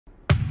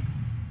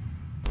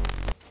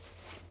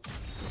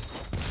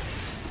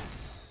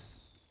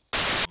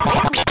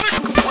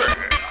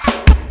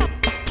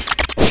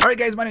Alright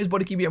guys, my name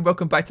is Kiwi and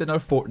welcome back to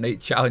another Fortnite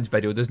challenge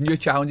video. There's new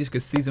challenges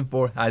because Season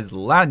 4 has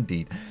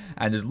landed.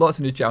 And there's lots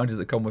of new challenges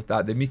that come with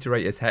that. The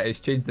meteorite has hit, it's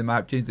changed the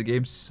map, changed the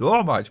game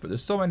so much. But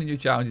there's so many new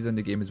challenges in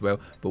the game as well.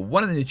 But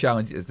one of the new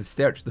challenges is to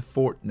search the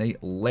Fortnite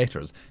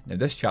letters. Now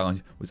this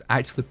challenge was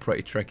actually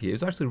pretty tricky. It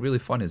was actually really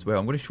fun as well.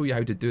 I'm going to show you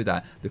how to do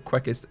that the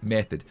quickest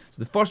method. So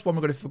the first one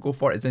we're going to go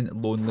for is in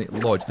Lonely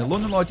Lodge. Now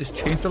Lonely Lodge has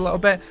changed a little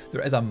bit.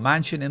 There is a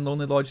mansion in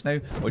Lonely Lodge now,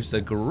 which is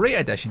a great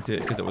addition to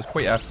it because it was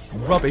quite a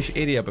rubbish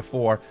area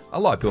before. A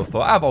lot of people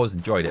thought. I've always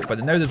enjoyed it, but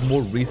now there's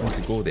more reason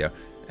to go there.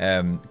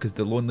 Because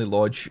the Lonely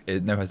Lodge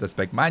now has this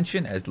big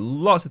mansion, it has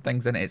lots of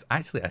things in it. It's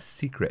actually a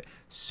secret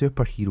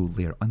superhero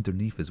lair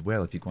underneath as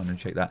well, if you go on and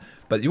check that.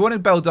 But you want to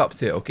build up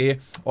to it, okay?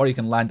 Or you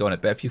can land on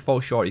it, but if you fall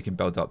short, you can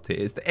build up to it.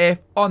 It's the F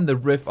on the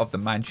roof of the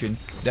mansion.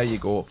 There you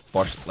go,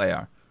 first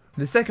layer.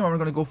 The second one we're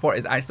going to go for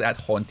is actually at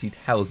Haunted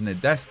Hills. Now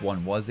this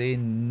one was a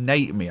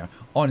nightmare.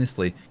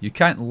 Honestly, you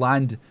can't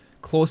land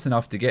close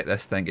enough to get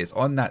this thing. It's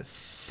on that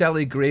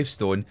silly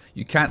gravestone.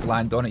 You can't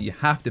land on it. You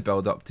have to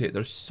build up to it.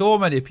 There's so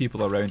many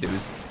people around. It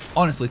was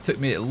honestly took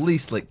me at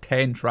least like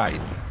 10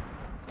 tries.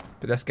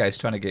 But this guy's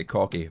trying to get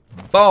cocky.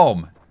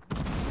 Boom!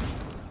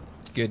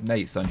 Good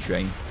night,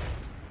 sunshine.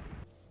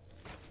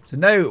 So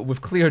now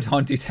we've cleared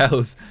Haunted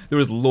Hills. There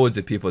was loads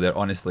of people there,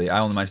 honestly. I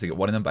only managed to get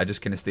one of them, but I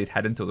just kind of stayed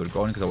hidden until they were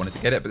gone because I wanted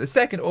to get it. But the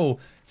second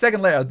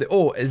letter, the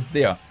O, is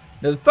there.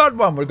 Now the third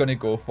one we're going to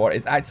go for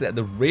is actually at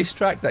the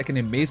racetrack, that kind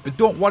of maze, but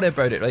don't worry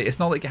about it, right? It's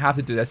not like you have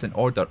to do this in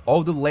order.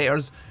 All the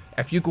letters,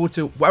 if you go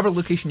to whatever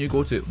location you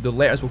go to, the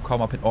letters will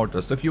come up in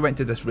order. So if you went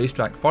to this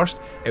racetrack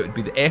first, it would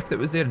be the F that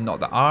was there and not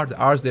the R. The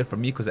R is there for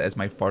me because it is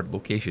my third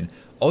location.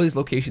 All these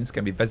locations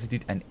can be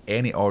visited in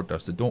any order,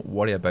 so don't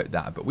worry about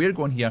that. But we're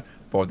going here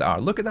for the R.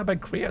 Look at that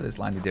big crater that's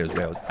landed there as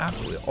well. It's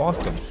absolutely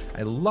awesome.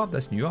 I love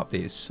this new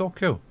update. It's so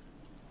cool.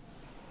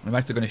 I'm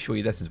actually going to show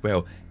you this as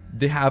well.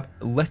 They have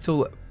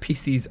little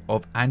pieces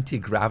of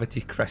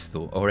anti-gravity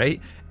crystal,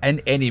 alright, in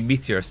any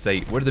meteor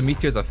site. Where the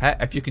meteors have hit,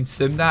 if you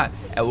consume that,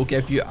 it will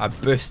give you a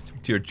boost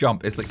to your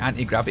jump. It's like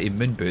anti-gravity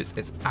moon boots.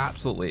 It's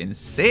absolutely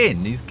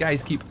insane. These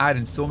guys keep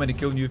adding so many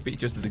cool new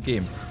features to the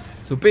game.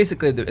 So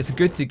basically, it's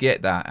good to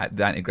get that at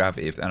the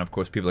anti-gravity, and of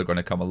course people are going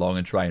to come along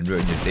and try and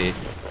ruin your day.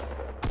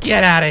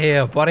 Get out of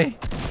here, buddy.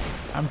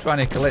 I'm trying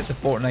to collect the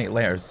Fortnite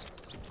letters.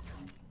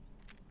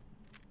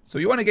 So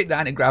you want to get the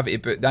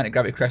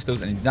anti-gravity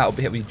crystals, and that'll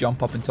be how we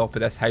jump up on top of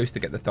this house to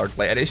get the third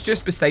letter. It's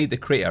just beside the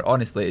crater,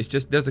 honestly. It's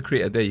just, there's a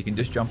crater there. You can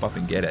just jump up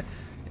and get it.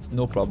 It's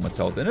no problem at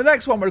all. And the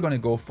next one we're going to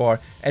go for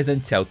is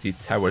in Tilted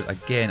Towers.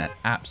 Again, an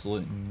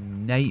absolute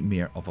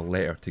nightmare of a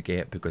letter to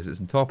get because it's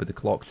on top of the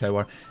clock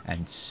tower,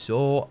 and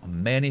so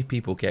many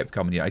people kept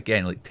coming here.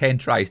 Again, like 10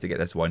 tries to get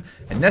this one.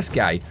 And this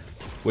guy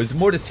was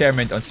more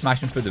determined on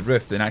smashing through the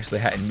roof than actually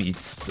hitting me,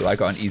 so I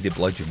got an easy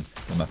bludgeon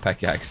with my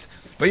pickaxe.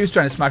 But he was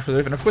trying to smash through the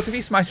roof, and of course if he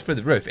smashed through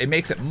the roof, it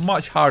makes it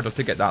much harder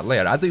to get that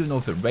layer. I don't even know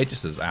if it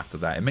registers after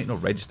that. It might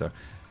not register.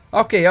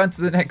 Okay, on to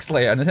the next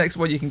layer, and the next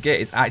one you can get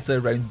is actually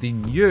around the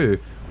new,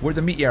 where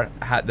the meteor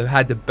had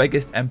the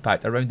biggest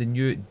impact, around the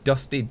new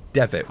Dusty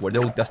Divot, where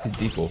the old Dusty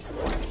Depot.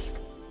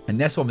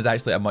 And this one was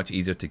actually a much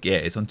easier to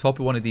get. It's on top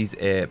of one of these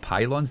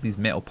pylons, these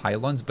metal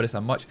pylons, but it's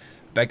a much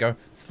bigger,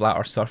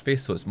 flatter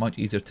surface, so it's much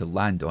easier to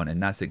land on,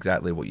 and that's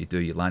exactly what you do.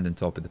 You land on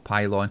top of the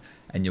pylon,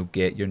 and you'll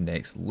get your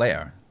next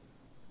layer.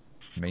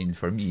 Mine,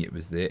 for me, it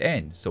was the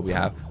N. So we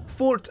have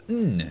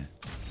F.O.R.T.N.I.T.E.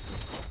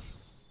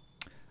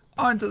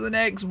 On to the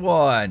next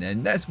one,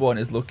 and this one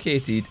is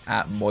located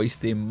at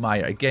Moisty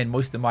Mire. Again,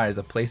 Moisty Mire is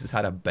a place that's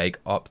had a big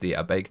update,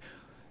 a big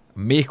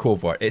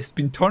makeover. It's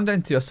been turned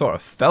into a sort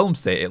of film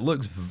set. It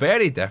looks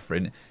very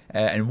different,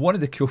 and one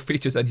of the cool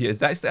features in here is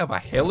they actually have a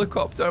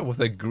helicopter with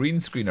a green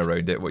screen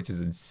around it, which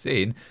is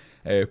insane.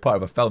 Part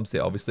of a film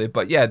set, obviously.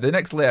 But yeah, the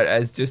next layer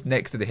is just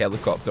next to the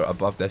helicopter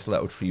above this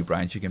little tree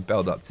branch. You can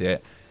build up to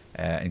it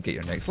and get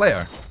your next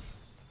layer.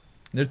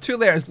 There are 2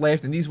 layers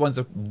left, and these ones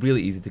are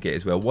really easy to get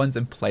as well. One's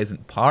in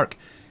Pleasant Park.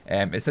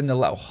 It's in the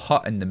little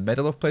hut in the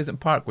middle of Pleasant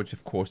Park, which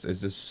of course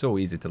is just so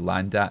easy to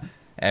land at.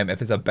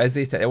 If it's a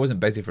busy, it wasn't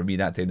busy for me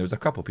that time. There was a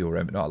couple of people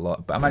around, but not a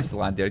lot. But I managed to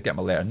land there, get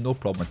my layer, no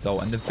problem at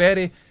all. And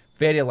the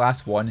very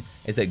last one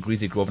is at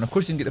Greasy Grove, and of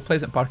course you can get the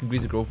Pleasant Park and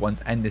Greasy Grove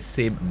ones in the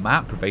same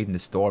map, providing the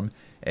storm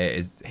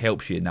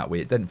helps you in that way.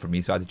 It didn't for me,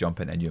 so I had to jump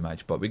in a new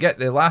match. But we get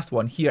the last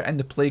one here in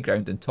the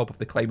playground on top of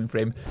the climbing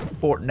frame,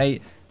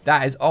 Fortnite.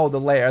 That is all the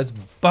letters.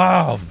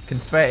 Boom!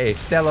 Confetti,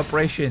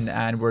 celebration,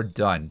 and we're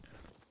done.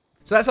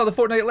 So that's all the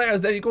Fortnite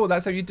letters. There you go.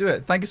 That's how you do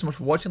it. Thank you so much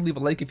for watching. Leave a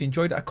like if you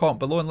enjoyed it, a comment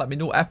below, and let me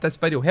know if this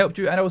video helped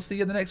you, and I will see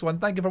you in the next one.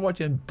 Thank you for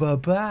watching.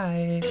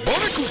 Bye-bye.